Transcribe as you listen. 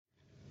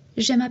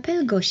Je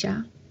m'appelle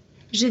Gosia.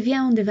 Je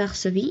viens de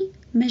Varsovie,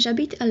 mais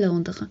j'habite à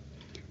Londres.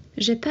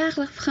 Je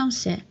parle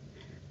français.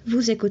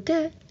 Vous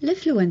écoutez le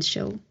Fluent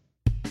Show.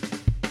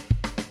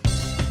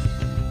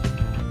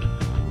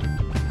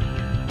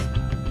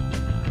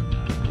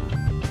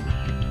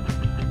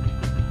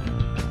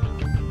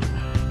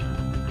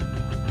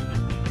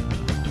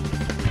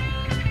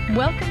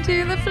 Welcome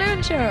to The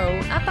Fluent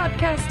Show, a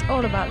podcast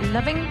all about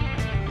loving,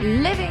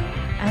 living,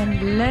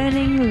 and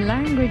learning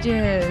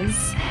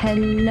languages.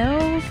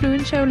 Hello,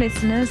 Fluent Show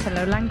listeners.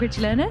 Hello, language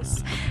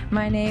learners.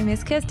 My name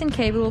is Kirsten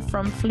Cable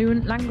from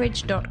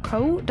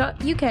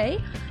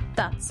fluentlanguage.co.uk.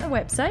 That's a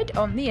website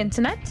on the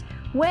internet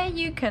where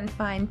you can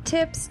find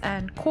tips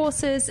and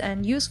courses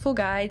and useful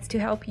guides to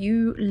help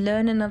you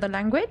learn another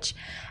language.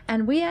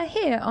 And we are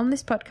here on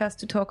this podcast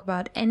to talk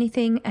about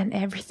anything and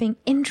everything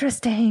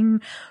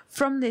interesting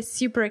from this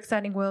super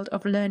exciting world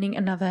of learning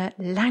another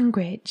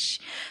language.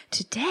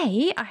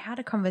 Today, I had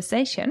a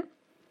conversation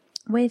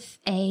with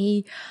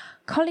a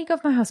colleague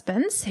of my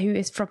husband's who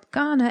is from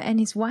Ghana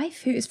and his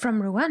wife who is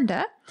from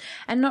Rwanda.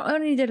 And not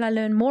only did I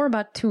learn more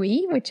about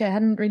Tui, which I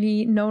hadn't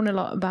really known a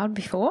lot about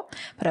before,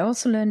 but I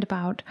also learned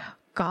about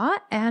Ga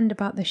and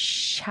about the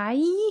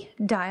Shai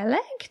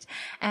dialect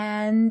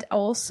and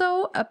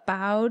also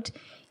about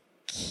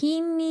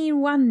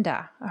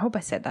Kinyarwanda. I hope I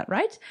said that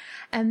right.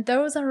 And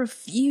those are a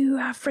few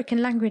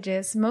African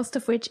languages, most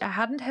of which I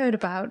hadn't heard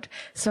about.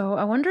 So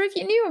I wonder if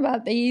you knew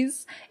about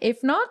these.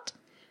 If not,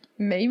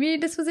 maybe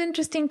this was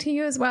interesting to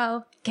you as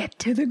well. Get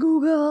to the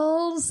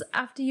Googles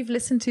after you've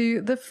listened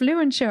to The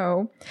Fluent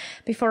Show.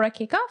 Before I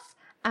kick off,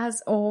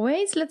 as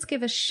always, let's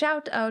give a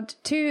shout out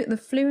to The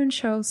Fluent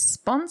Show's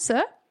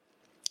sponsor,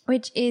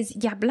 which is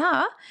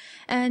Yabla.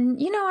 And,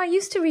 you know, I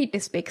used to read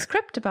this big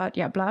script about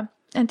Yabla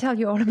and tell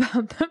you all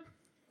about them.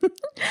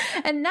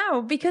 And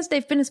now, because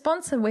they've been a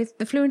sponsor with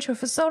The Fluent Show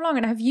for so long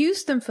and I've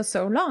used them for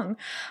so long,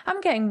 I'm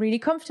getting really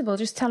comfortable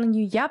just telling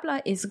you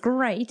Yabla is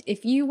great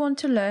if you want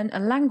to learn a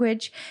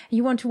language,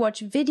 you want to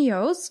watch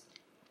videos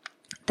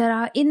that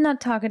are in that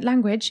target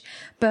language,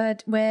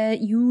 but where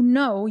you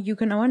know you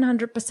can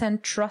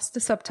 100% trust the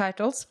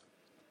subtitles.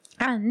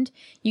 And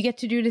you get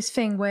to do this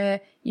thing where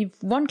you've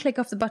one click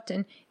of the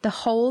button, the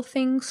whole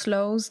thing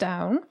slows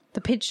down.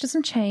 The pitch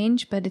doesn't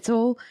change, but it's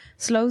all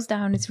slows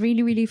down. It's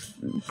really, really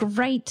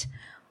great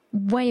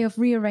way of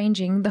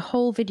rearranging the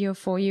whole video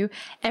for you.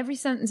 Every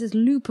sentence is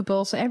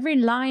loopable. So every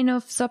line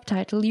of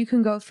subtitle, you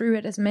can go through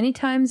it as many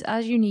times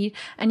as you need.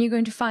 And you're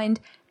going to find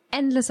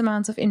endless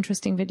amounts of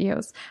interesting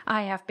videos.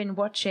 I have been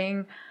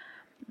watching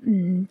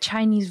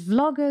Chinese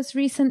vloggers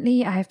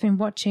recently. I have been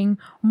watching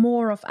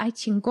more of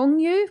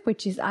Gongyu,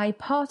 which is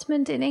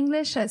apartment in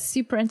English. That's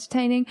super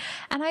entertaining.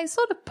 And I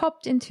sort of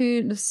popped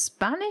into the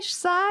Spanish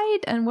side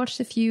and watched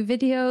a few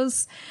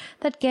videos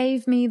that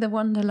gave me the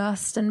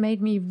wanderlust and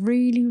made me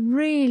really,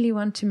 really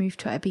want to move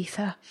to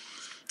Ibiza,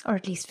 or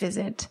at least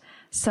visit.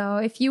 So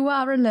if you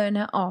are a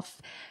learner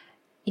of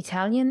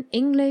Italian,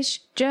 English,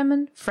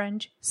 German,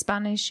 French,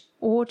 Spanish,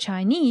 or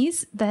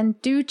Chinese, then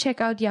do check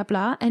out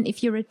Yabla. And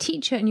if you're a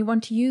teacher and you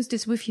want to use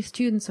this with your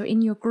students or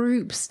in your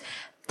groups,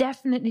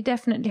 definitely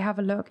have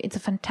a look. It's a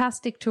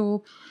fantastic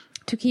tool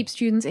to keep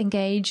students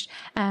engaged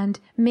and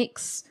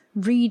mix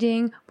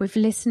reading with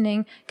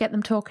listening, get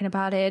them talking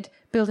about it,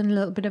 building a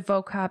little bit of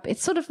vocab.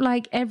 It's sort of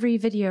like every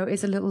video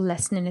is a little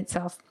lesson in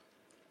itself.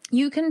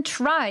 You can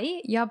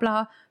try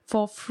Yabla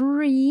for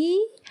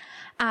free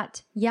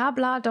at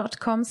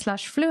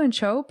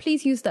yabla.com/fluentshow.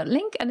 Please use that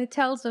link and it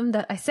tells them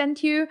that I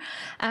sent you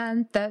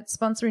and that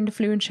sponsoring the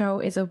Fluent Show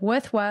is a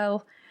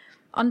worthwhile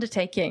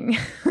undertaking.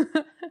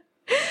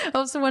 I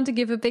also want to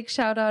give a big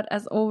shout out,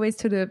 as always,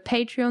 to the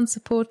Patreon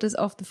supporters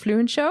of the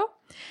Fluent Show.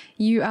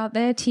 You out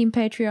there, Team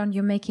Patreon,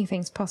 you're making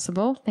things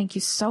possible. Thank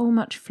you so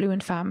much,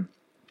 Fluent fam.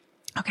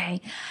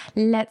 Okay,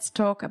 let's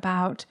talk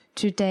about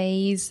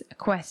today's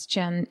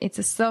question. It's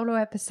a solo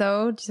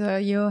episode, so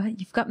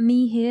you've got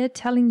me here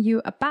telling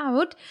you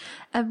about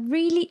a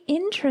really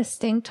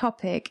interesting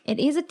topic. It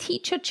is a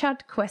teacher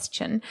chat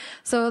question.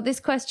 So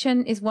this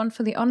question is one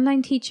for the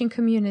online teaching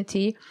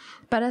community.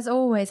 But as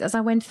always, as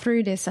I went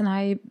through this and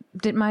I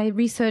did my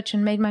research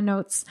and made my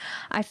notes,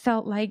 I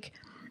felt like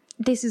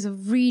this is a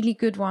really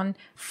good one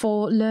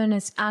for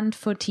learners and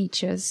for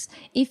teachers.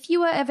 If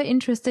you are ever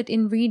interested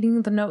in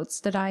reading the notes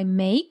that I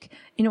make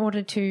in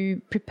order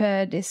to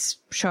prepare this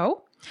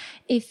show,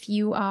 if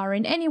you are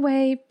in any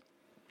way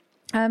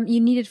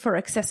you need it for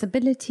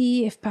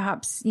accessibility, if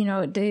perhaps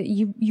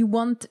you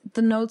want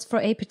the notes for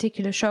a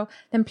particular show,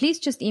 then please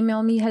just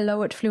email me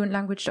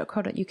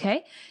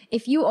hello@fluentlanguage.co.uk.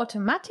 If you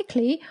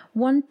automatically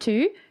want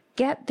to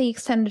get the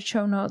extended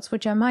show notes,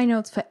 which are my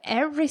notes for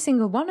every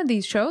single one of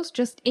these shows,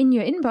 just in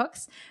your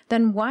inbox,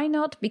 then why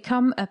not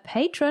become a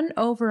patron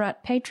over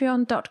at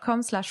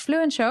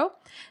patreon.com/fluentshow.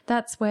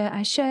 That's where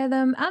I share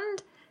them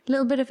and a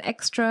little bit of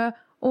extra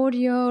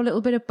audio, a little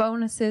bit of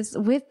bonuses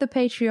with the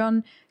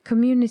Patreon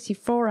community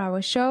for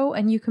our show.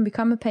 And you can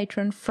become a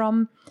patron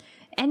from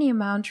any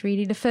amount,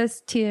 really. The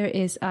first tier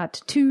is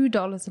at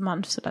 $2 a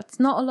month. So that's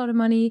not a lot of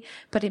money,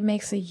 but it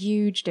makes a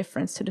huge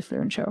difference to the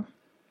Fluent Show.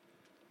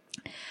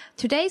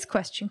 Today's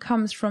question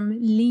comes from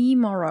Lee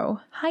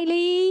Morrow. Hi,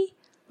 Lee.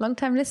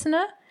 Long-time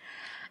listener.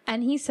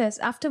 And he says,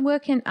 after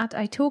working at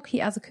Italki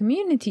as a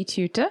community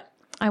tutor,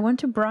 I want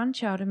to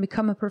branch out and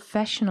become a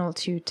professional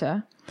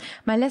tutor.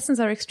 My lessons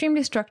are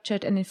extremely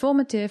structured and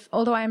informative,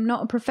 although I am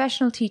not a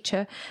professional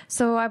teacher,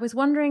 so I was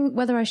wondering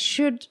whether I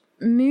should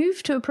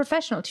move to a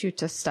professional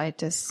tutor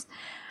status.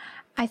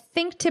 I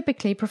think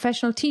typically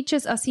professional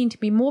teachers are seen to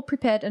be more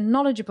prepared and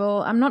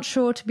knowledgeable. I'm not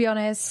sure, to be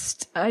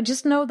honest. I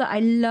just know that I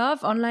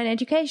love online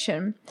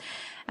education.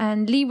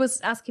 And Lee was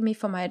asking me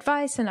for my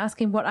advice and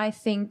asking what I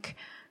think,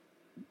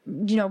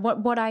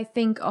 what I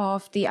think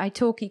of the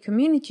Italki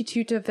community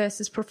tutor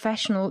versus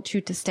professional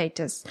tutor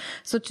status.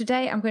 So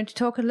today I'm going to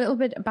talk a little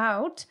bit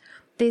about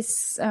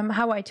this,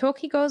 how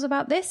Italki goes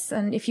about this.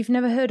 And if you've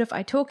never heard of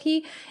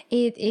Italki,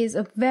 it is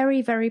a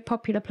very, very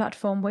popular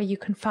platform where you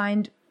can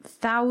find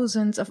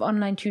thousands of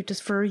online tutors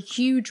for a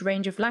huge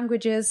range of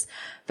languages.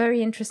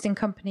 Very interesting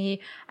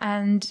company.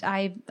 And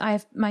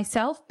I've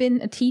myself been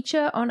a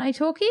teacher on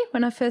Italki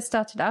when I first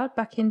started out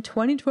back in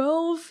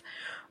 2012,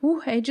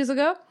 ages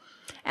ago.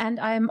 And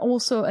I am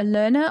also a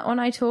learner on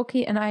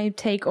Italki, and I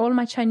take all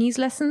my Chinese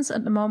lessons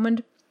at the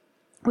moment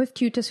with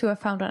tutors who are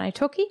found on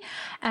Italki.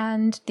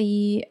 And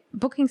the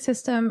booking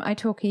system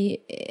Italki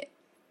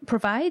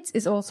provides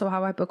is also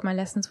how I book my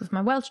lessons with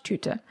my Welsh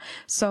tutor.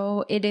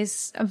 So it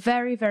is a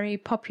very, very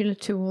popular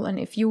tool. And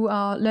if you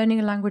are learning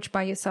a language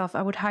by yourself,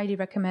 I would highly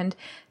recommend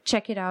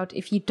check it out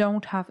if you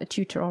don't have a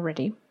tutor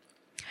already.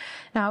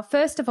 Now,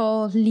 first of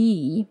all,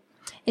 Lee,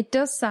 it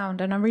does sound,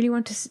 and I really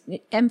want to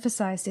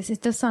emphasize this,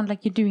 it does sound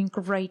like you're doing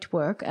great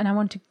work. And I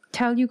want to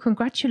tell you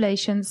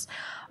congratulations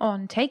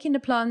on taking the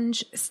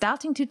plunge,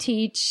 starting to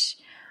teach.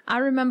 I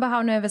remember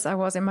how nervous I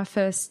was in my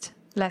first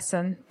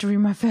lesson, during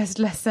my first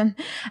lesson.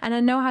 And I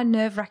know how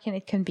nerve-wracking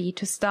it can be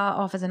to start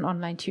off as an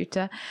online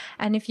tutor.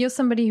 And if you're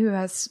somebody who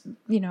has,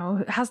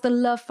 has the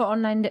love for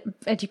online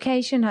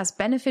education, has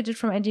benefited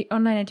from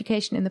online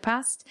education in the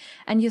past,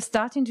 and you're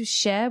starting to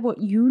share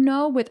what you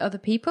know with other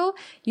people,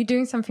 you're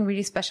doing something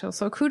really special.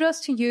 So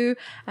kudos to you,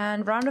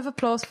 and round of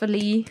applause for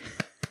Lee.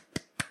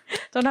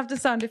 Don't have the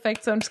sound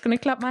effect, so I'm just going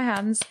to clap my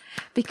hands,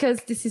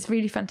 because this is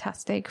really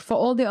fantastic. For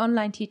all the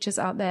online teachers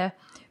out there,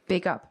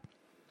 big up.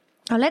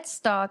 Now let's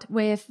start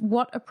with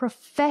what a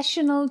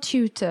professional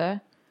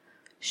tutor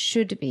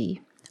should be,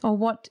 or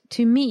what,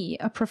 to me,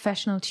 a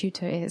professional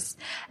tutor is.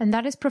 And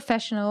that is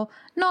professional,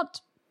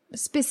 not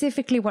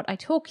specifically what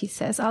Italki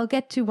says. I'll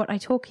get to what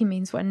Italki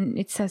means when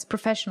it says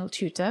professional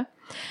tutor.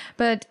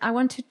 But I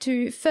wanted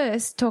to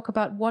first talk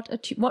about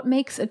what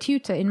makes a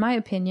tutor, in my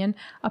opinion,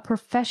 a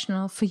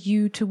professional for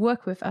you to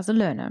work with as a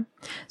learner.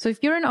 So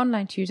if you're an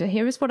online tutor,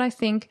 here is what I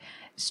think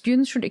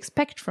students should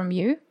expect from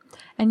you.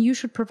 And you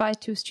should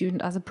provide to a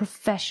student as a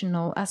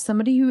professional, as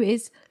somebody who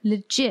is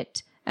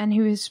legit and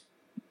who is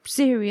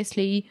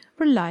seriously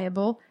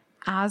reliable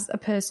as a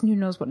person who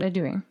knows what they're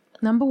doing.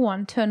 Number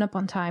 1, turn up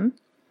on time.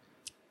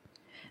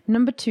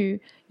 Number 2,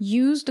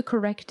 use the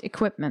correct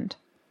equipment.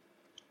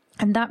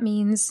 And that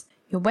means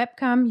your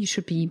webcam, you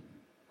should be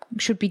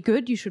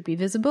good, you should be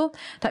visible.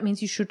 That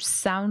means you should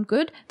sound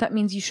good. That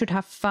means you should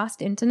have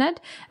fast internet.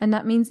 And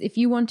that means if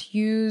you want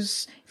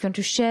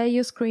to share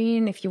your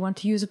screen, if you want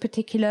to use a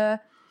particular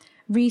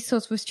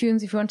resource with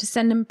students, if you want to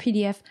send them a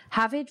PDF,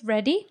 have it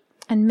ready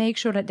and make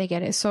sure that they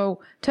get it. So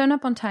turn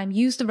up on time,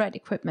 use the right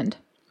equipment.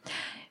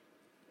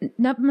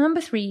 Number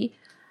 3,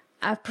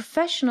 a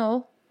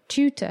professional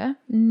tutor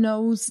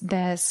knows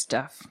their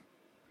stuff.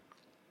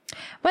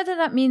 Whether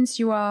that means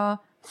you are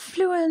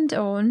fluent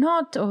or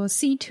not, or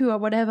C2 or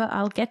whatever,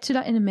 I'll get to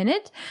that in a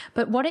minute.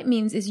 But what it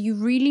means is you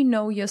really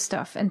know your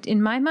stuff. And in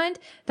my mind,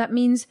 that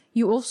means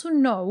you also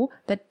know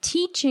that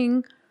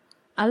teaching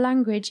a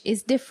language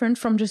is different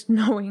from just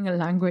knowing a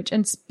language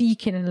and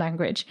speaking a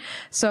language.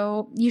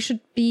 So you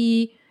should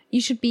be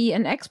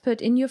an expert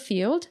in your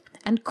field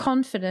and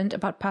confident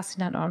about passing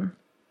that on.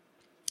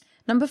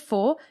 Number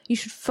 4, you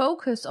should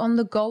focus on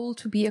the goal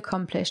to be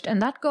accomplished.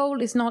 And that goal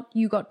is not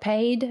you got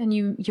paid and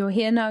you're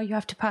here now, you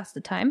have to pass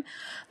the time.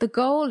 The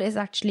goal is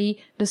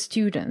actually the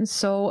students.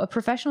 So a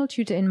professional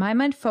tutor, in my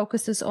mind,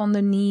 focuses on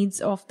the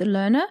needs of the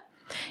learner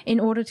in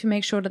order to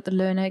make sure that the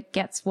learner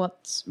gets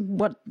what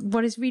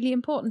is really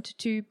important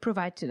to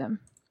provide to them.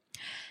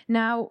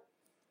 Now,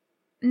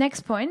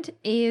 next point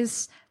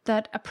is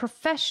that a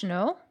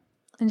professional,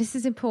 and this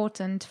is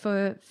important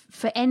for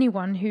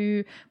anyone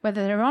who,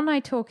 whether they're on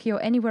Italki or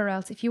anywhere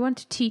else, if you want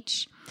to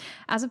teach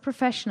as a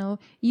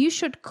professional, you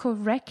should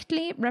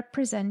correctly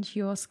represent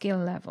your skill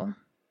level.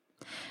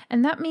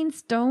 And that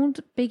means don't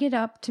big it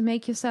up to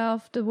make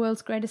yourself the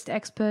world's greatest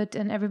expert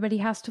and everybody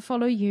has to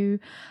follow you.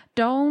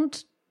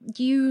 Don't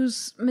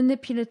use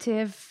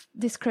manipulative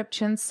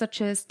descriptions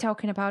such as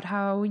talking about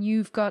how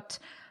you've got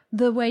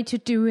the way to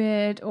do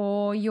it,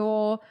 or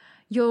your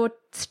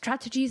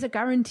strategies are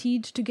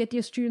guaranteed to get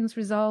your students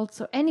results,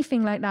 or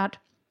anything like that.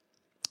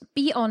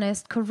 Be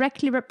honest,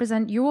 correctly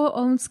represent your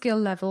own skill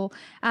level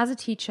as a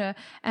teacher.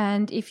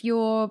 And if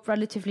you're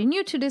relatively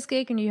new to this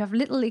gig and you have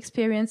little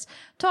experience,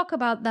 talk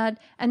about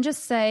that and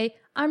just say,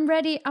 I'm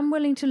ready, I'm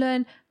willing to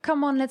learn,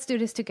 come on, let's do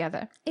this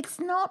together. It's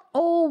not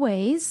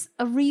always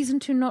a reason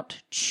to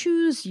not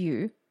choose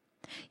you.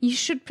 You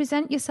should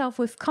present yourself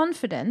with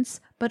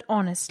confidence, but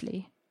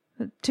honestly.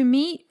 To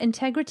me,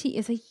 integrity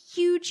is a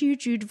huge,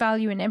 huge, huge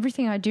value in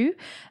everything I do.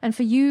 And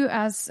for you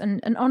as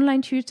an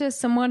online tutor,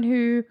 someone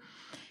who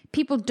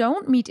people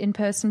don't meet in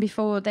person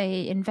before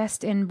they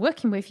invest in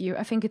working with you,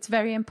 I think it's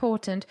very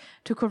important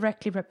to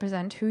correctly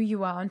represent who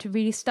you are and to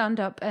really stand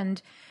up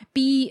and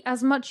be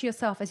as much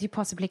yourself as you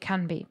possibly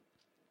can be.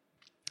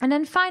 And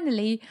then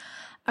finally,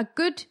 a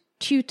good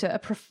tutor, a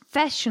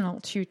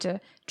professional tutor,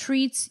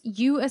 treats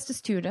you as the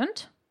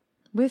student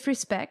with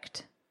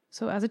respect.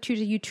 So as a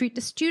tutor, you treat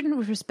the student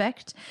with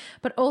respect,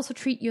 but also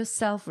treat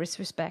yourself with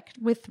respect.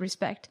 With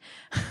respect,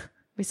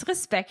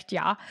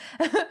 yeah.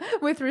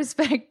 With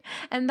respect.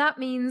 And that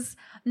means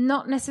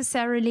not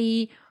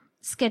necessarily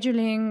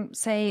scheduling,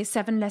 say,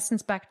 7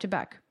 lessons back to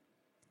back.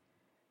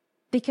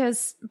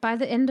 Because by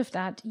the end of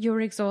that,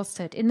 you're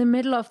exhausted. In the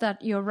middle of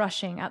that, you're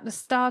rushing. At the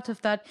start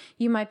of that,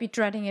 you might be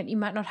dreading it. You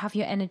might not have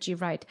your energy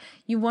right.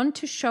 You want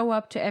to show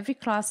up to every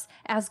class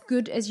as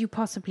good as you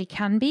possibly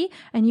can be.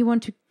 And you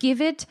want to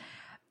give it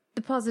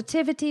the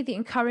positivity, the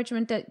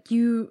encouragement that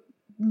you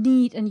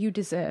need and you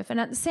deserve. And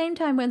at the same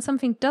time, when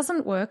something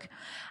doesn't work,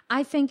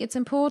 I think it's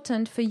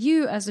important for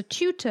you as a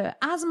tutor,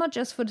 as much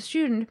as for the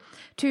student,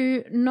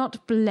 to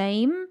not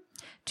blame,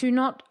 to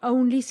not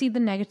only see the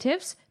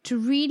negatives, to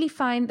really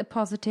find the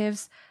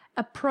positives,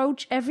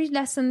 approach every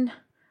lesson.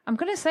 I'm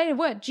going to say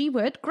the G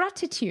word,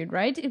 gratitude,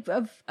 right?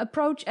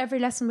 Approach every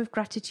lesson with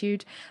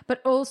gratitude, but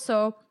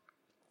also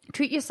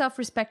treat yourself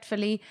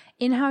respectfully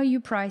in how you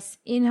price,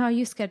 in how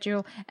you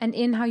schedule, and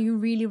in how you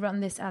really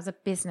run this as a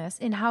business,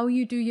 in how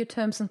you do your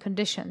terms and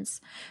conditions.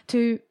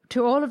 To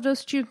all of those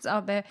students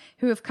out there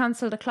who have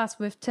cancelled a class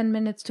with 10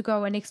 minutes to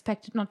go and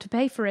expected not to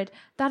pay for it,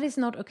 that is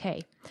not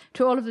okay.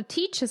 To all of the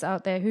teachers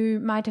out there who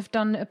might have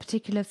done a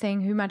particular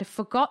thing, who might have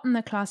forgotten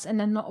the class and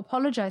then not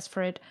apologized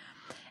for it,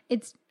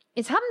 it's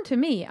happened to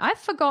me. I've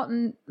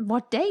forgotten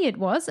what day it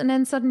was and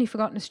then suddenly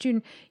forgotten a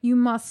student. You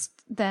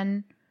must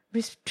then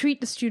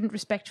treat the student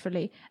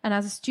respectfully. And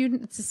as a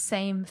student, it's the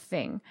same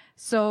thing.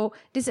 So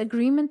this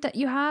agreement that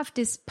you have,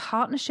 this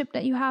partnership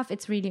that you have,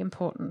 it's really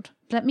important.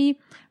 Let me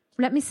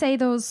say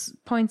those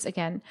points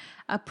again.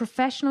 A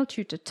professional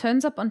tutor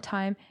turns up on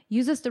time,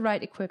 uses the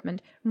right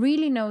equipment,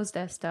 really knows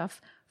their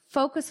stuff,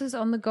 focuses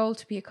on the goal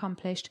to be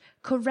accomplished,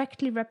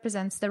 correctly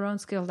represents their own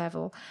skill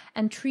level,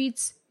 and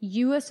treats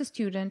you as a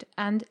student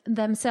and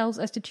themselves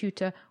as the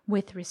tutor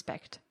with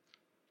respect.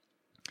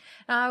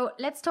 Now,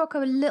 let's talk a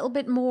little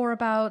bit more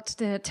about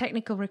the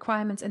technical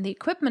requirements and the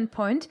equipment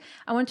point.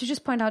 I want to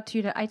just point out to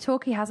you that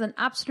Italki has an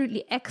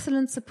absolutely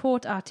excellent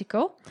support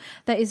article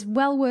that is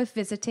well worth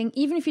visiting.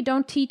 Even if you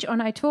don't teach on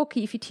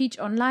Italki, if you teach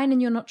online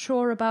and you're not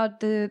sure about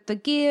the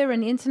gear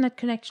and the internet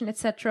connection,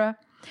 etc.,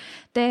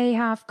 they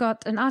have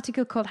got an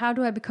article called How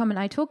Do I Become an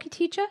Italki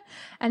Teacher?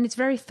 And it's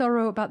very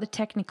thorough about the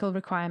technical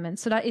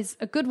requirements. So that is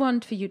a good one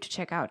for you to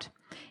check out.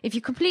 If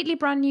you're completely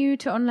brand new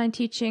to online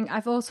teaching,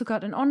 I've also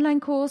got an online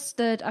course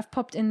that I've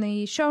popped in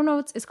the show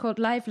notes. It's called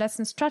Live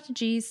Lesson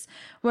Strategies,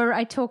 where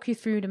I talk you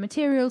through the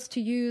materials to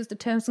use, the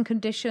terms and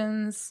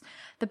conditions,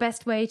 the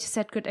best way to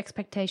set good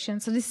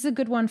expectations. So this is a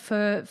good one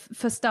for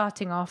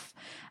starting off.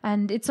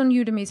 And it's on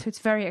Udemy, so it's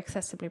very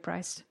accessibly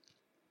priced.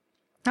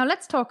 Now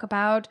let's talk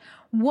about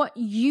what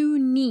you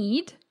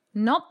need,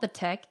 not the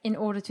tech, in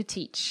order to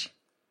teach.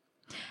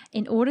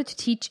 In order to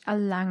teach a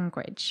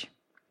language.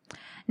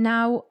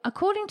 Now,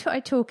 according to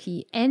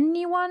Italki,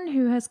 anyone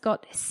who has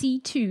got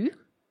C2,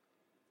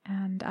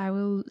 and I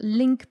will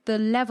link the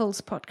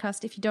Levels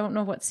podcast if you don't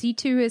know what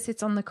C2 is,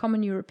 it's on the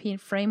Common European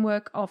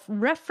Framework of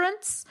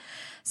Reference.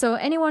 So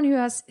anyone who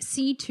has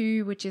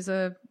C2, which is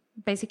a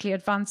basically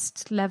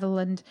advanced level,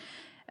 and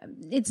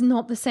it's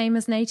not the same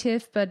as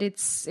native, but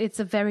it's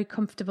a very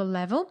comfortable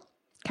level,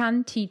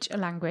 can teach a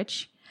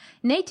language.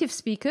 Native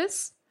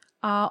speakers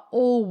are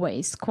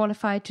always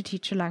qualified to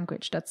teach a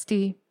language. That's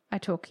the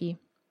Italki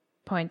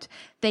point.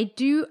 They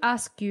do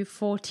ask you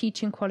for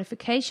teaching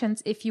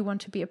qualifications if you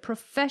want to be a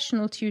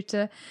professional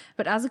tutor,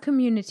 but as a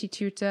community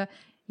tutor,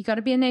 you got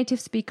to be a native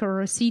speaker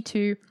or a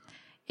C2.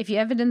 If you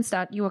evidence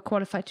that, you are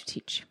qualified to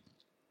teach.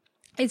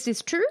 Is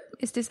this true?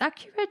 Is this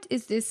accurate?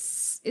 Is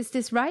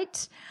this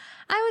right?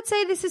 I would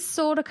say this is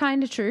sort of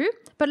kind of true,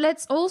 but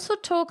let's also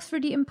talk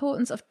through the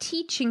importance of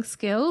teaching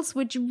skills,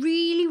 which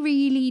really,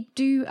 really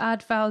do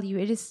add value.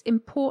 It is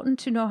important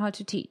to know how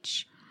to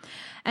teach.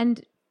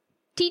 And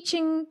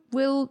teaching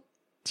will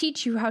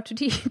teach you how to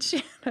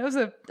teach. That was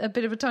a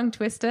bit of a tongue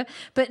twister.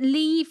 But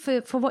Lee,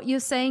 for what you're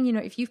saying,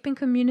 if you've been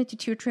community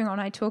tutoring on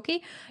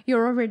Italki,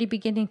 you're already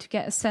beginning to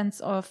get a sense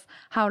of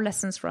how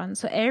lessons run.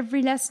 So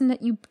every lesson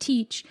that you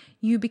teach,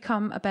 you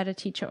become a better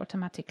teacher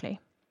automatically.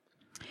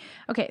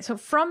 Okay, so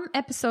from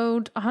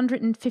episode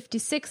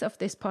 156 of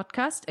this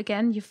podcast,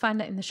 again, you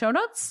find that in the show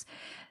notes,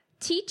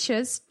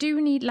 teachers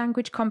do need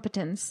language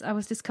competence. I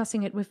was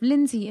discussing it with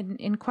Lindsay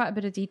in quite a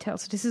bit of detail,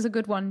 so this is a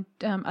good one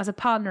as a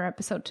partner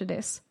episode to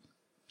this.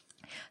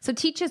 So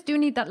teachers do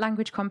need that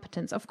language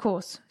competence, of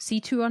course,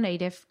 C2 or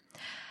native.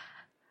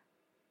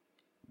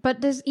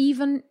 But there's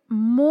even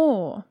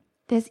more.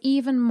 There's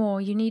even more.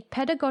 You need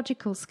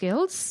pedagogical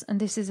skills, and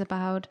this is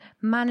about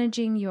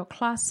managing your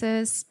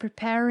classes,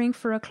 preparing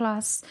for a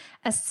class,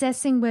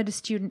 assessing where the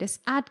student is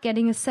at,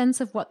 getting a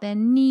sense of what their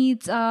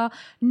needs are,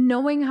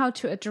 knowing how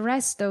to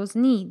address those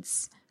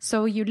needs.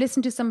 So you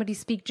listen to somebody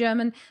speak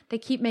German, they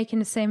keep making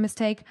the same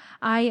mistake.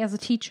 I, as a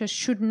teacher,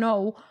 should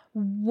know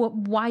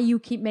why you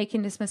keep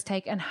making this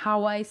mistake and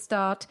how I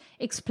start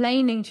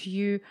explaining to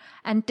you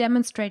and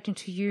demonstrating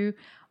to you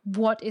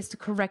what is the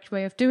correct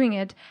way of doing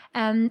it.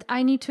 And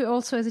I need to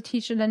also, as a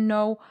teacher, then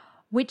know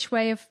which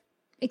way of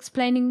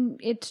explaining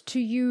it to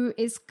you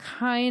is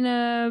kind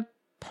of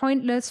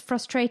pointless,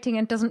 frustrating,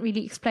 and doesn't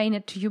really explain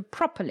it to you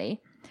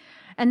properly.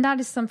 And that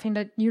is something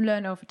that you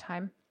learn over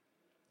time,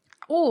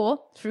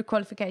 or through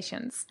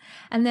qualifications.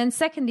 And then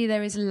secondly,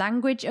 there is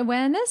language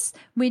awareness,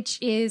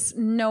 which is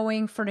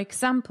knowing, for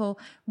example,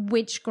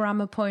 which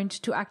grammar point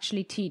to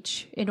actually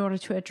teach in order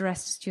to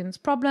address the student's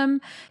problem.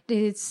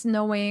 It's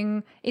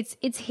knowing,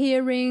 it's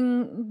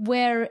hearing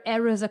where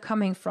errors are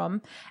coming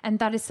from. And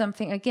that is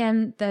something,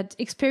 again, that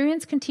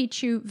experience can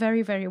teach you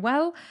very, very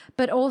well,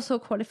 but also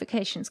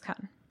qualifications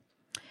can.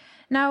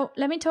 Now,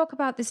 let me talk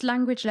about this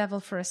language level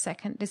for a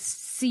second, this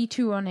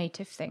C2 or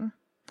native thing.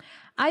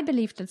 I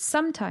believe that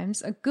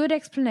sometimes a good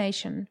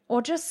explanation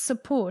or just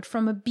support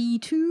from a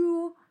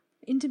B2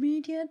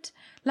 intermediate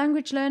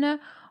language learner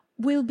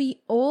will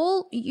be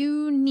all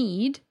you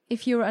need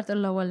if you're at a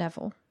lower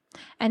level.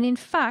 And in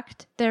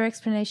fact, their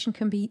explanation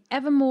can be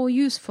ever more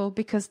useful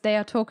because they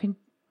are talking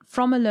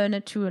from a learner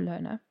to a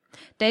learner.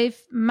 They've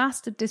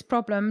mastered this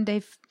problem,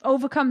 they've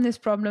overcome this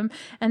problem,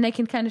 and they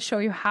can kind of show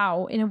you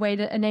how in a way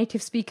that a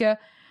native speaker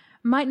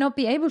might not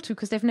be able to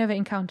because they've never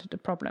encountered the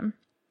problem.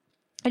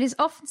 It is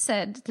often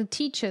said that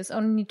teachers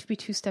only need to be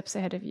 2 steps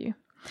ahead of you.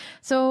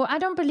 So I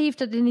don't believe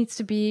that it needs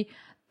to be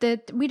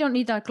that we don't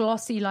need that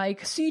glossy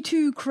like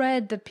C2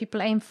 cred that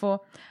people aim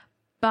for.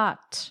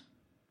 But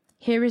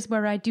here is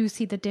where I do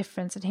see the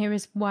difference, and here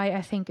is why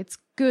I think it's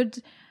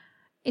good.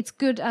 It's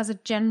good as a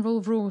general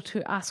rule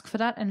to ask for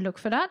that and look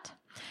for that.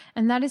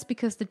 And that is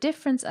because the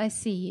difference I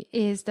see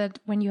is that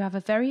when you have a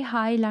very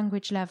high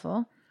language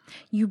level,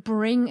 you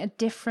bring a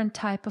different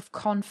type of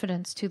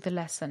confidence to the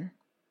lesson.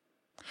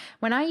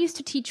 When I used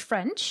to teach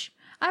French,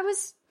 I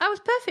was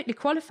perfectly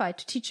qualified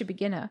to teach a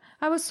beginner.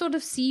 I was sort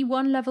of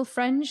C1 level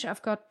French.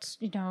 I've got,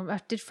 I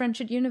did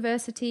French at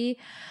university.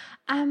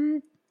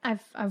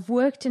 I've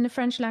worked in the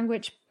French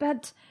language,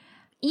 but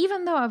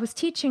even though I was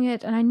teaching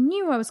it and I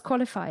knew I was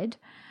qualified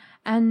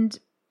and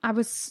I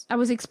was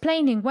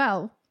explaining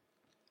well,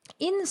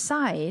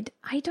 inside,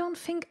 I don't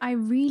think I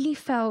really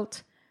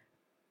felt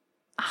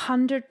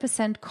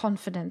 100%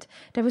 confident.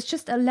 There was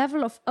just a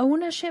level of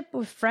ownership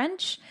with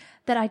French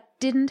that I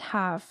didn't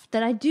have,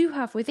 that I do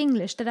have with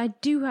English, that I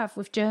do have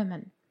with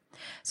German.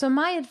 So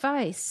my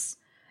advice,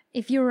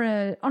 if you're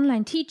an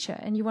online teacher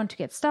and you want to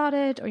get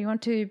started or you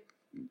want to,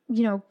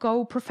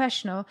 go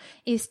professional,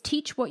 is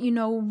teach what you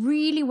know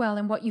really well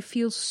and what you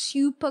feel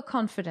super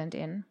confident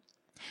in.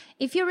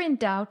 If you're in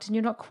doubt and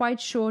you're not quite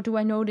sure, do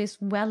I know this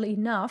well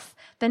enough,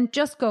 then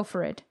just go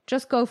for it.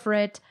 Just go for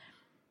it.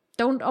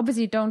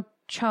 Don't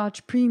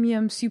charge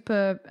premium,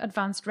 super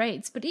advanced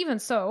rates. But even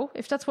so,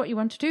 if that's what you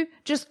want to do,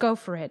 just go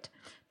for it.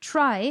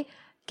 Try,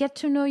 get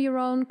to know your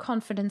own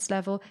confidence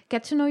level,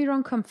 get to know your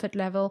own comfort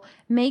level.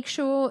 Make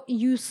sure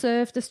you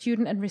serve the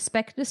student and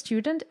respect the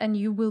student, and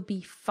you will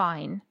be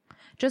fine.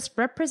 Just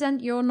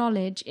represent your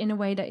knowledge in a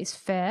way that is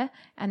fair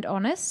and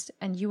honest,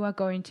 and you are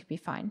going to be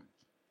fine.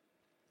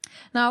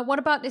 Now, what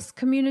about this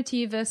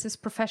community versus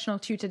professional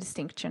tutor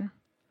distinction?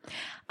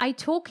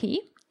 italki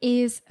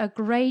is a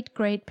great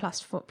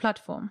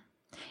platform.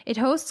 It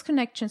hosts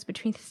connections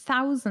between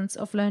thousands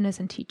of learners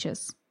and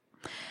teachers.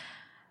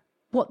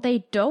 What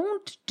they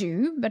don't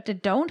do, but they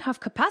don't have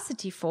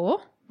capacity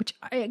for, which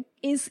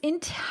is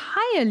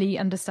entirely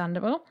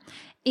understandable,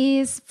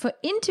 is for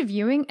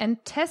interviewing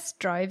and test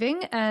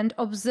driving and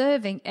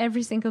observing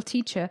every single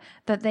teacher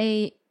that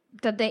they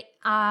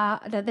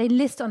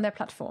list on their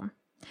platform.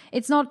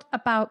 It's not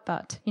about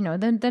that.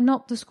 They're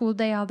not the school,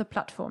 they are the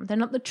platform. They're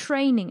not the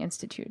training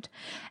institute.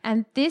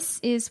 And this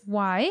is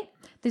why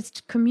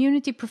this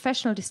community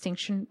professional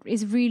distinction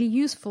is really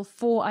useful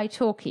for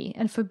italki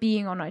and for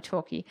being on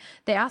italki.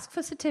 They ask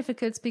for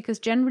certificates because,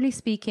 generally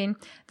speaking,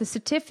 the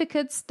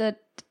certificates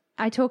that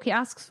italki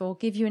asks for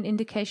give you an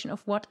indication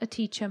of what a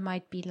teacher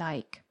might be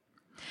like.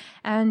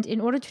 And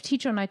in order to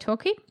teach on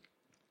italki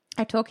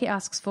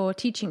asks for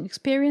teaching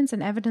experience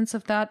and evidence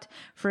of that,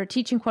 for a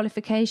teaching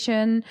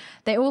qualification.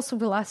 They also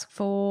will ask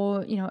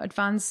for,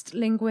 advanced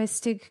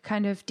linguistic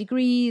kind of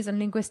degrees and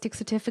linguistic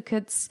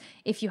certificates,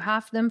 if you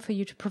have them, for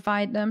you to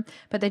provide them.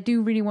 But they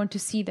do really want to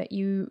see that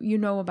you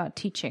know about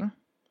teaching.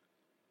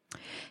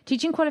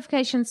 Teaching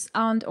qualifications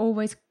aren't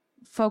always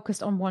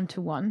focused on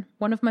one-to-one.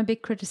 One of my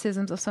big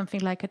criticisms of something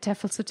like a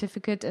TEFL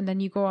certificate and then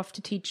you go off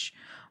to teach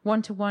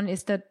one-to-one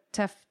is that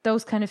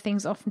those kind of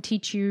things often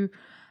teach you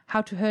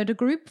how to herd a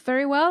group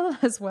very well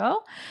as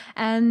well.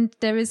 And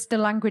there is the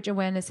language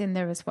awareness in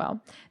there as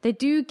well. They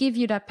do give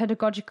you that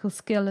pedagogical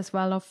skill as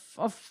well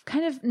of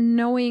kind of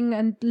knowing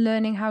and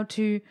learning how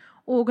to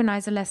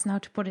organize a lesson, how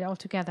to put it all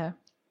together.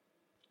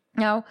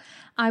 Now,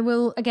 I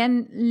will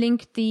again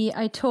link the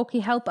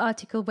italki help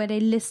article where they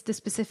list the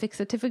specific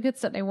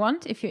certificates that they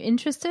want if you're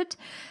interested.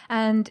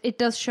 And it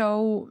does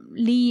show,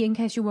 Lee, in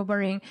case you were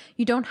worrying,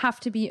 you don't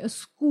have to be a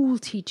school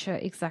teacher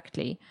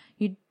exactly.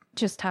 You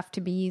just have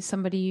to be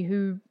somebody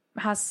who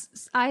has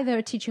either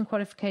a teaching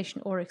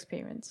qualification or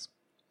experience.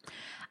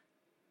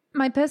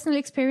 My personal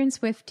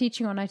experience with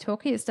teaching on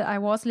italki is that I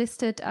was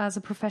listed as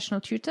a professional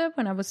tutor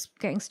when I was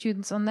getting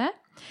students on there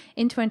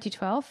in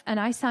 2012, and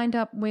I signed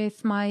up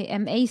with my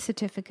MA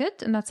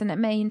certificate, and that's an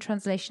MA in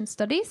Translation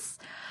Studies.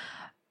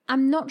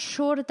 I'm not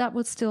sure that that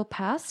would still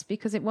pass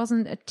because it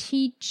wasn't a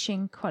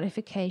teaching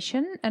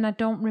qualification, and I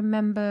don't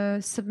remember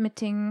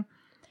submitting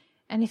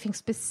anything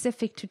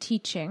specific to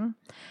teaching.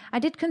 I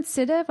did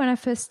consider when I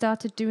first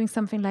started doing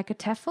something like a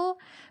TEFL,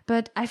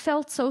 but I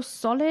felt so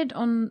solid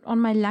on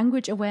my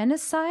language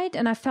awareness side,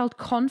 and I felt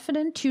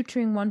confident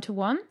tutoring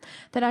one-to-one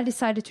that I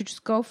decided to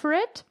just go for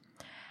it.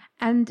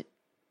 And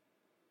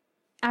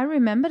I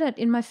remember that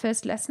in my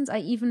first lessons, I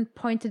even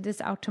pointed this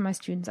out to my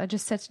students. I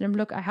just said to them,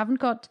 look, I haven't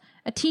got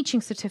a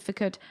teaching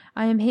certificate.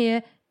 I am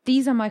here.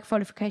 These are my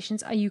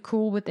qualifications. Are you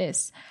cool with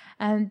this?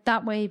 And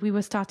that way we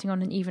were starting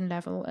on an even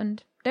level.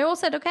 And they all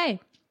said, okay.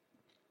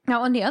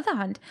 Now, on the other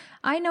hand,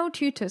 I know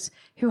tutors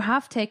who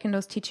have taken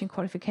those teaching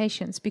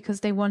qualifications because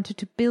they wanted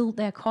to build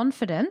their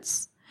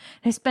confidence.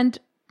 They spent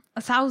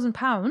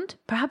 £1,000,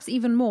 perhaps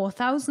even more,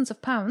 thousands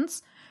of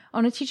pounds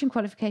on a teaching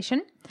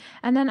qualification.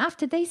 And then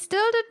after, they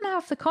still didn't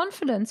have the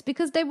confidence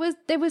because they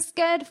were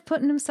scared of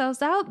putting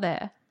themselves out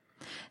there.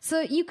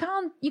 So you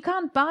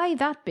can't buy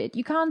that bit.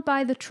 You can't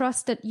buy the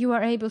trust that you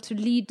are able to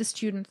lead the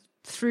student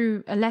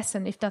through a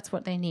lesson if that's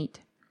what they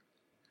need.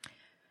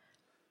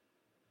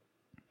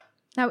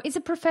 Now, is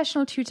a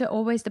professional tutor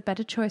always the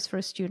better choice for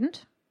a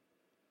student?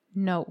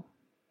 No.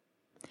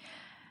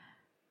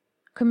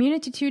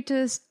 Community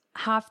tutors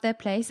have their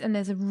place, and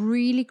there's a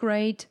really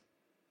great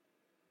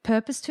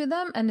purpose to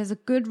them, and there's a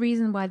good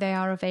reason why they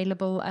are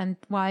available and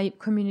why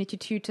community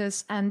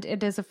tutors, and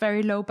it is a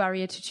very low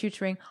barrier to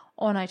tutoring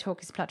on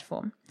italki's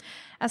platform.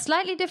 A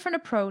slightly different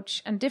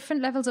approach and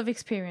different levels of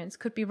experience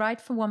could be right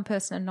for one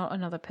person and not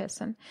another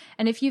person.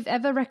 And if you've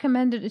ever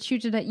recommended a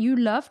tutor that you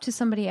love to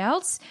somebody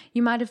else,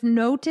 you might have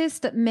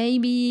noticed that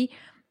maybe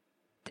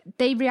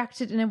they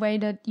reacted in a way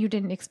that you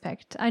didn't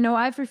expect. I know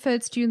I've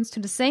referred students to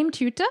the same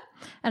tutor,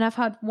 and I've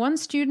had one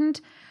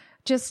student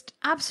just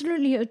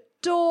absolutely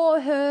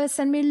adore her,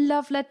 send me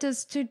love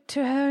letters to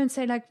her and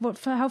say like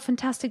how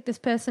fantastic this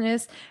person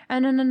is,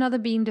 and then another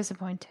being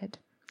disappointed.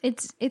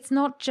 It's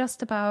not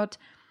just about,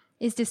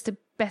 is this the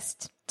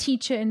best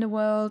teacher in the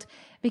world?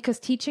 Because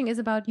teaching is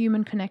about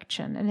human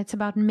connection, and it's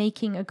about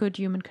making a good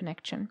human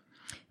connection.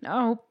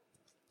 Now,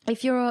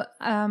 if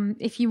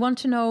you want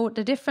to know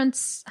the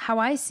difference, how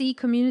I see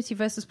community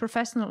versus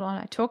professional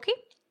on italki,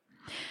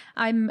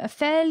 I'm a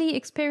fairly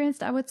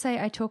experienced, I would say,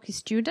 italki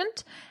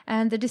student,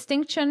 and the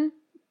distinction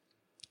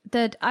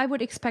that I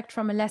would expect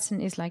from a lesson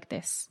is like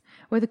this.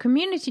 With a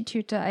community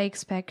tutor, I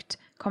expect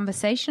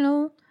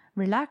conversational,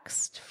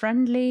 relaxed,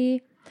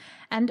 friendly,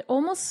 and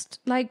almost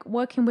like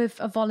working with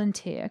a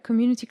volunteer.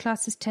 Community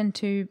classes tend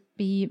to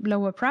be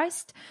lower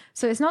priced,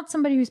 so it's not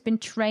somebody who's been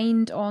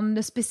trained on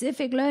the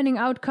specific learning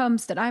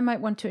outcomes that I might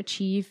want to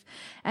achieve.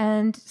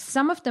 And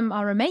some of them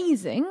are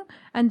amazing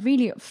and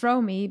really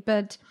throw me,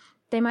 but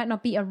they might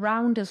not be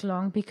around as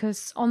long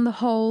because on the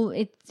whole,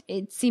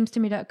 it seems to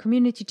me that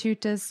community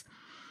tutors,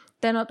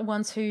 they're not the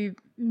ones who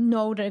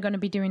know they're going to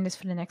be doing this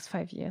for the next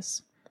 5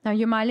 years. Now,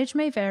 your mileage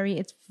may vary.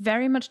 It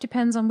very much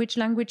depends on which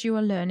language you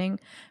are learning,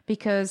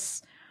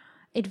 because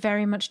it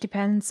very much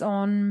depends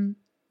on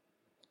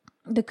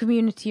the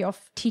community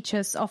of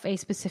teachers of a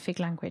specific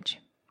language.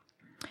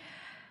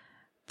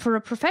 For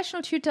a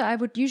professional tutor, I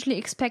would usually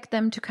expect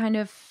them to kind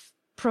of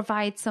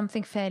provide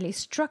something fairly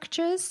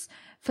structured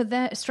for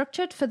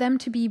them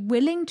to be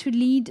willing to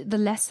lead the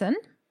lesson.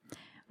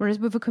 Whereas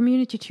with a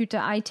community tutor,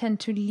 I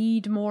tend to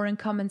lead more and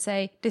come and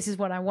say, this is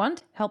what I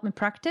want, help me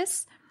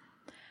practice.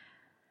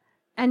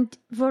 And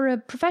for a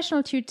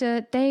professional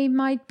tutor, they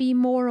might be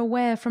more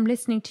aware from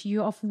listening to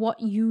you of what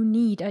you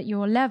need at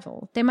your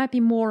level. They might be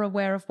more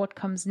aware of what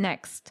comes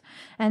next.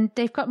 And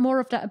they've got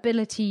more of that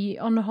ability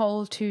on the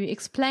whole to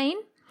explain.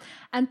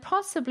 And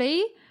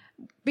possibly,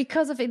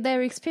 because of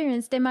their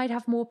experience, they might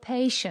have more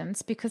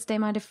patience because they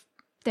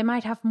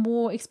might have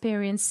more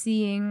experience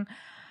seeing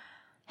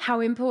how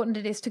important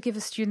it is to give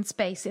a student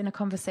space in a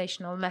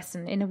conversational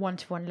lesson, in a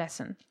one-to-one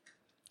lesson.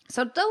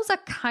 So those are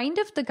kind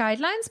of the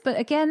guidelines, but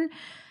again,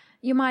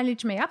 your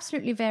mileage may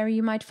absolutely vary.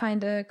 You might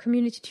find a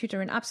community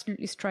tutor and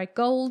absolutely strike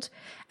gold,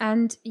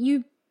 and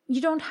you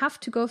you don't have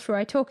to go through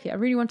italki. I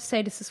really want to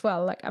say this as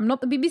well. Like, I'm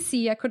not the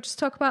BBC. I could just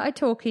talk about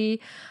italki.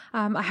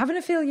 I have an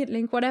affiliate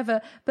link,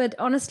 whatever. But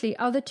honestly,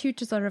 other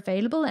tutors are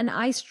available. And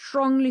I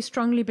strongly,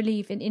 strongly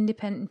believe in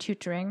independent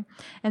tutoring.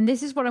 And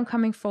this is what I'm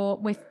coming for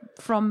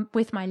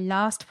with my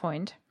last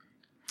point.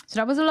 So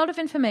that was a lot of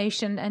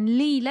information. And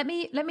Lee, let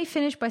me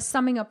finish by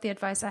summing up the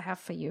advice I have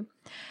for you.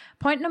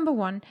 Point number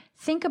 1,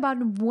 think about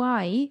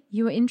why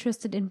you are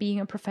interested in being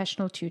a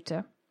professional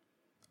tutor.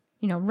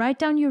 Write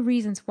down your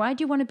reasons. Why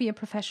do you want to be a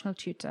professional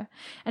tutor?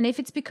 And if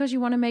it's because you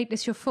want to make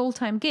this your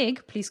full-time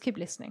gig, please keep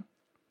listening.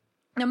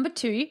 Number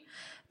 2,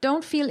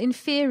 don't feel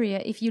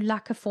inferior if you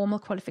lack a formal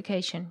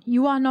qualification.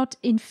 You are not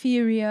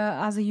inferior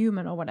as a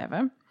human or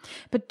whatever,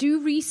 but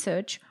do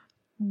research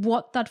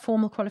what that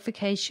formal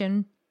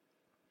qualification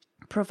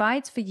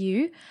provides for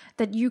you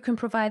that you can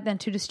provide then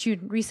to the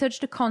student. Research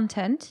the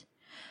content,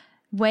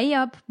 weigh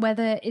up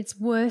whether it's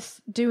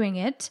worth doing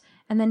it,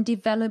 and then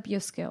develop your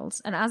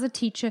skills. And as a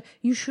teacher,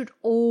 you should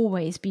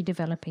always be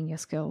developing your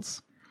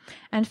skills.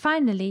 And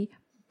finally,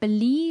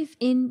 believe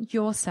in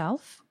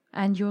yourself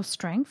and your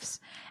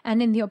strengths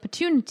and in the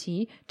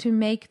opportunity to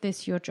make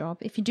this your job.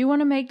 If you do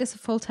want to make this a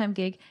full-time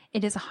gig,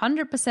 it is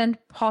 100%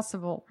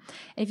 possible.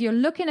 If you're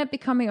looking at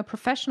becoming a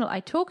professional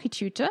italki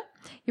tutor,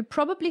 you're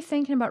probably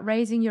thinking about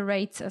raising your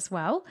rates as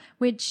well,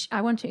 which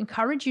I want to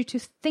encourage you to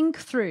think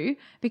through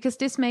because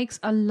this makes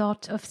a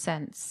lot of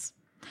sense.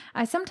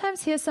 I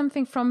sometimes hear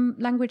something from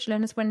language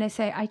learners when they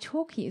say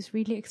italki is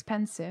really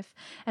expensive.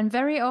 And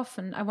very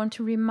often I want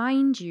to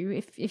remind you,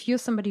 if you're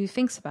somebody who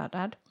thinks about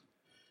that,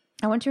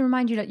 I want to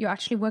remind you that you're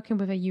actually working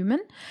with a human,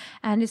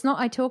 and it's not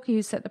italki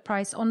who set the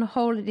price. On the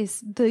whole, it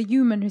is the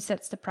human who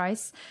sets the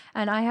price.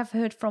 And I have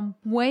heard from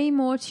way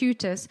more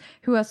tutors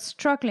who are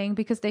struggling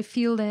because they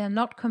feel they are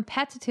not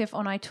competitive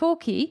on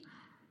italki,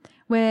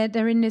 where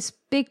they're in this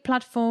big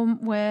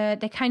platform where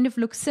they kind of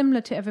look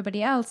similar to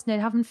everybody else. And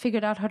they haven't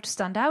figured out how to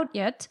stand out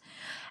yet.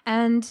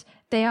 And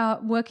they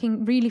are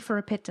working really for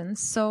a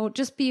pittance. So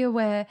just be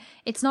aware,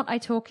 it's not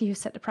italki who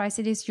set the price.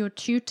 It is your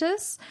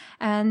tutors.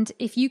 And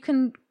if you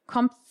can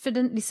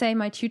confidently say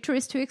my tutor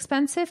is too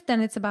expensive,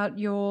 then it's about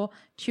your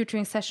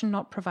tutoring session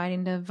not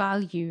providing the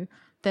value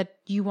that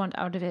you want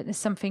out of it. There's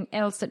something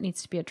else that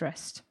needs to be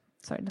addressed.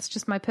 Sorry, that's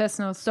just my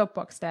personal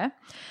soapbox there.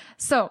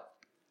 So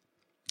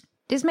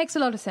this makes a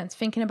lot of sense,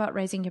 thinking about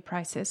raising your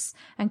prices,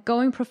 and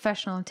going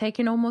professional and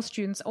taking on more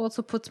students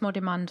also puts more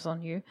demands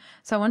on you.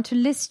 So I want to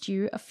list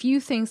you a few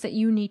things that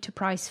you need to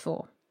price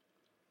for.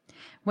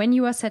 When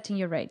you are setting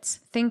your rates,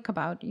 think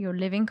about your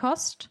living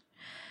cost,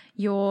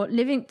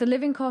 the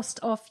living cost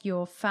of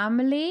your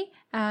family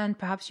and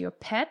perhaps your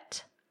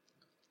pet,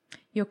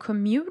 your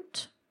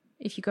commute,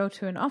 if you go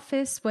to an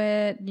office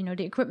where,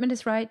 the equipment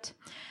is right,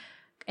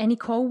 any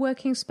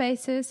co-working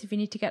spaces, if you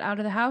need to get out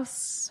of the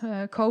house,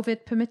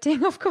 COVID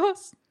permitting, of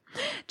course,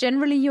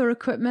 generally your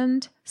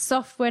equipment,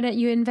 software that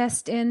you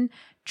invest in,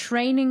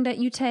 training that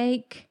you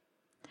take,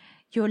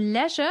 your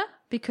leisure,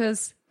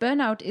 because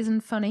burnout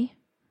isn't funny,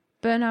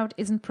 burnout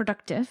isn't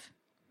productive,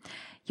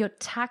 your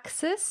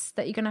taxes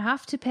that you're going to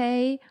have to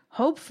pay,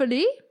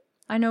 hopefully.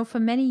 I know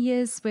for many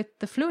years with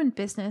the Fluent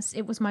business,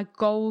 it was my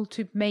goal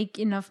to make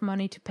enough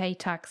money to pay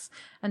tax.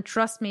 And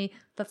trust me,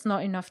 that's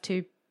not enough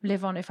to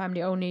live on if I'm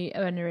the only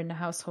earner in the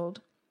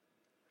household.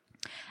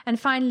 And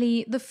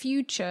finally, the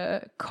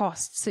future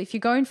costs. So if you're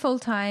going full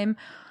time,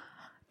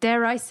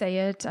 dare I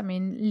say it, I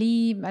mean,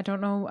 Lee, I don't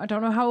know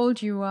how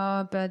old you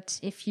are, but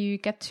if you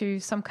get to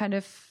some kind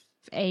of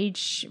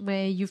age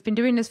where you've been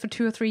doing this for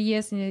 2 or 3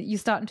 years and you're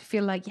starting to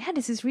feel like, yeah,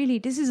 this is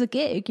a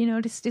gig,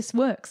 this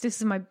works,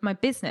 this is my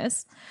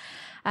business,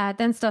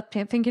 then start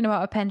thinking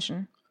about a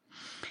pension.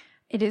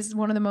 It is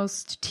one of the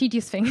most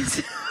tedious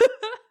things,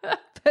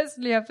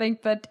 personally, I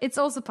think, but it's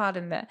also part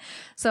in there.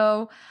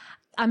 So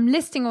I'm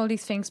listing all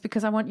these things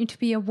because I want you to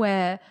be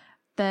aware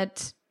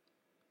that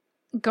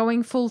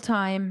going full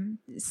time,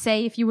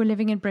 say if you were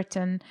living in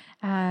Britain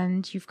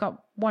and you've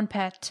got one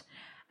pet,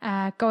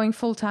 going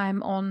full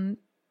time on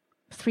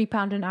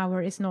 £3 an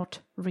hour is not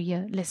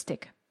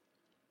realistic.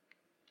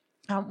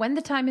 When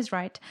the time is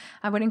right,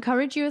 I would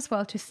encourage you as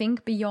well to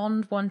think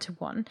beyond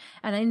one-to-one.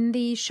 And in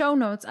the show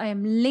notes, I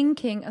am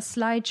linking a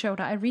slideshow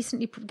that I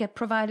recently get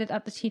provided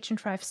at the Teach and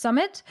Thrive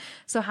Summit.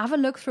 So have a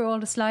look through all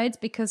the slides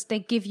because they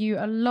give you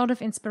a lot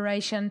of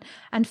inspiration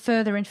and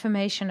further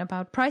information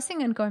about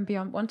pricing and going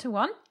beyond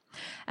one-to-one.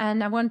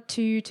 And I want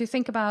you to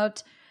think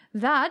about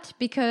that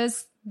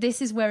because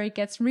this is where it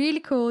gets really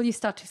cool. You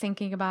start to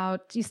think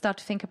about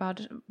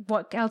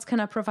what else can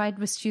I provide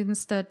with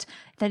students that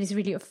is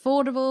really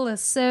affordable, that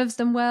serves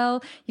them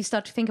well. You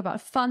start to think about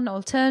fun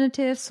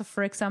alternatives. So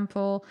for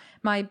example,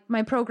 my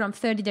program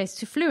 30 Days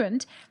to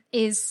Fluent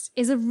is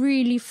a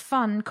really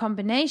fun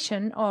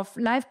combination of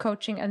live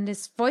coaching and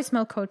this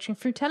voicemail coaching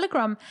through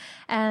Telegram.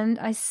 And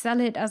I sell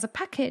it as a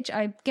package.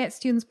 I get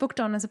students booked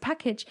on as a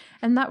package,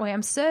 and that way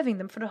I'm serving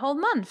them for the whole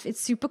month.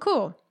 It's super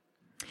cool.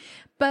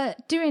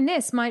 But doing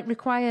this might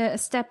require a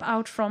step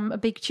out from a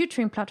big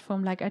tutoring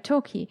platform like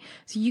Italki.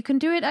 So you can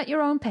do it at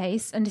your own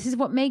pace, and this is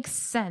what makes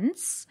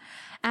sense.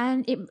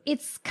 And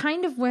it's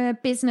kind of where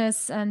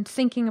business and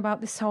thinking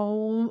about this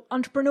whole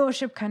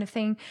entrepreneurship kind of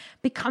thing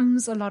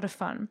becomes a lot of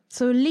fun.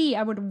 So Lee,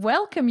 I would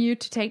welcome you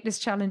to take this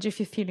challenge if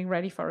you're feeling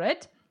ready for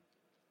it.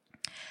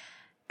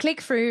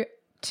 Click through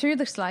to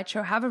the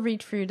slideshow, have a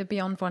read through the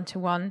Beyond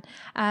One-to-One.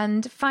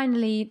 And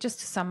finally,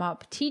 just to sum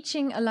up,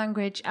 teaching a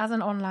language as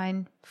an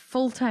online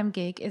full-time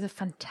gig is a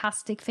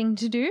fantastic thing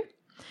to do.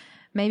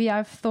 Maybe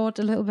I've thought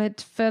a little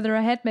bit further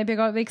ahead. Maybe I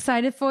got a bit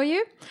excited for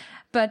you.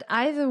 But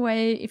either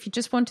way, if you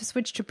just want to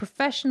switch to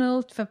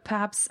professional for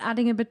perhaps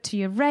adding a bit to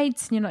your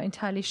rates and you're not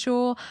entirely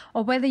sure,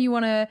 or whether you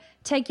want to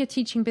take your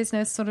teaching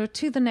business sort of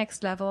to the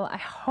next level, I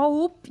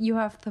hope you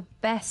have the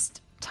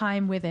best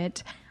time with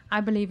it. I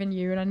believe in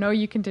you and I know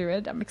you can do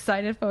it. I'm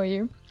excited for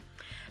you.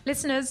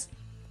 Listeners,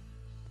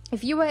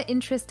 if you are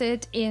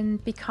interested in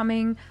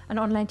becoming an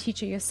online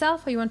teacher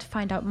yourself or you want to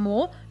find out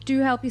more, do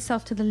help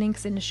yourself to the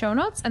links in the show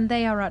notes, and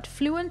they are at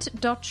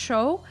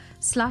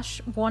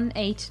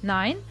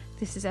fluent.show/189.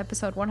 This is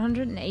episode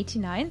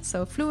 189,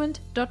 so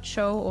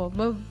fluent.show, or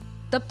we're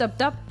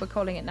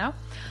calling it now,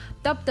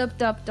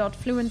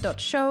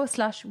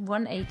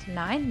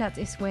 www.fluent.show/189. That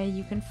is where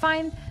you can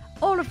find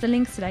all of the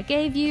links that I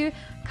gave you.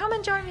 Come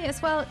and join me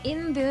as well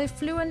in the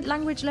Fluent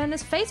Language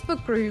Learners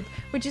Facebook group,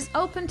 which is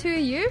open to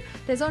you.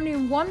 There's only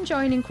one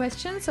joining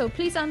question, so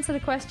please answer the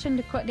question.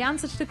 The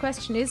answer to the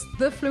question is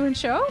The Fluent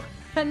Show,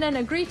 and then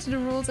agree to the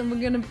rules and we're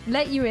going to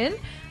let you in.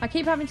 I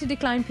keep having to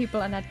decline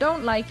people and I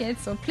don't like it,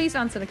 so please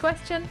answer the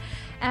question.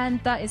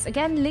 And that is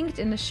again linked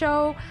in the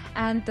show,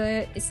 and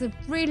it's a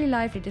really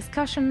lively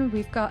discussion.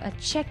 We've got a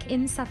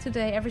check-in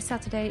Saturday, every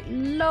Saturday,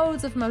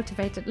 loads of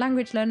motivated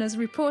language learners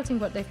reporting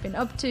what they've been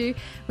up to.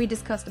 We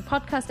discuss the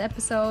podcast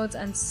episodes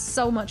and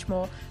so much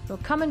more. So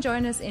come and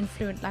join us in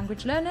Fluent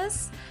Language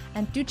Learners,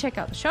 and do check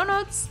out the show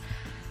notes.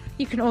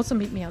 You can also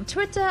meet me on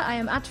Twitter. I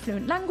am at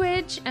Fluent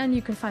Language, and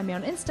you can find me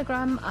on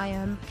Instagram. I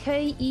am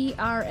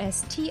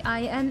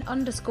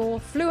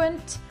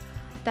KERSTIN_fluent.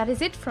 That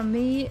is it from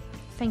me.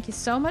 Thank you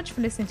so much for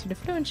listening to The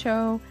Fluent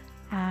Show,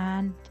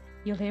 and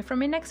you'll hear from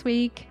me next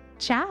week.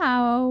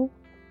 Ciao!